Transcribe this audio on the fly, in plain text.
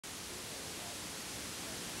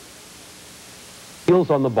heels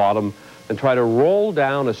on the bottom and try to roll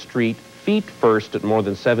down a street feet first at more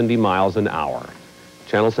than 70 miles an hour.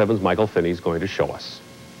 Channel 7's Michael Finney is going to show us.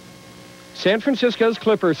 San Francisco's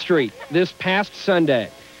Clipper Street this past Sunday.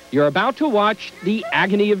 You're about to watch the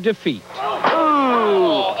agony of defeat.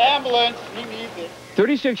 Oh, ambulance, he needs it.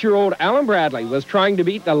 36-year-old Allan Bradley was trying to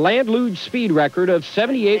beat the land luge speed record of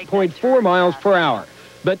 78.4 miles per hour.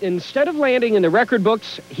 But instead of landing in the record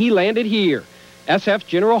books, he landed here, SF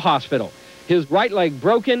General Hospital. His right leg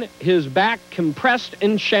broken, his back compressed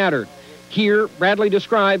and shattered. Here, Bradley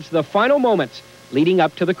describes the final moments leading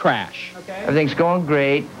up to the crash. Everything's going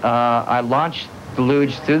great. I launched the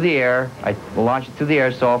luge through the air. I launched it through the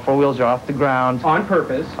air so all four wheels are off the ground. On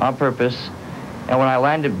purpose. On purpose. And when I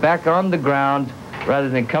landed back on the ground, rather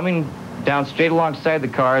than coming down straight alongside the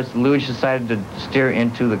cars, the luge decided to steer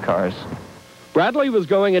into the cars. Bradley was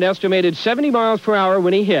going an estimated 70 miles per hour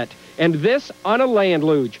when he hit, and this on a land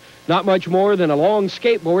luge, not much more than a long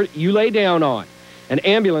skateboard you lay down on. An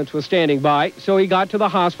ambulance was standing by, so he got to the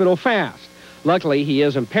hospital fast. Luckily, he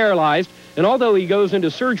isn't paralyzed, and although he goes into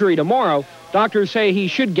surgery tomorrow, doctors say he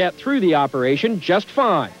should get through the operation just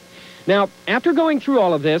fine. Now, after going through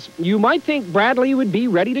all of this, you might think Bradley would be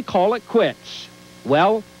ready to call it quits.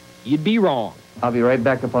 Well, you'd be wrong. I'll be right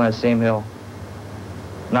back up on that same hill.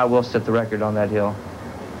 And I will set the record on that hill.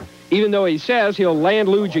 Even though he says he'll land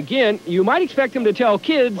luge again, you might expect him to tell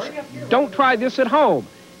kids, don't try this at home.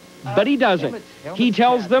 But he doesn't. He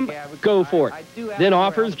tells them, go for it. Then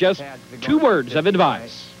offers just 2 words of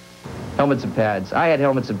advice. Helmets and pads. I had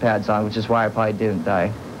helmets and pads on, which is why I probably didn't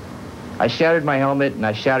die. I shattered my helmet and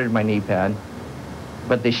I shattered my knee pad.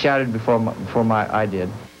 But they shattered before I did.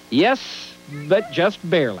 Yes, but just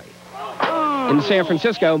barely. In San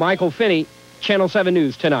Francisco, Michael Finney, Channel 7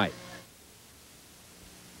 News Tonight.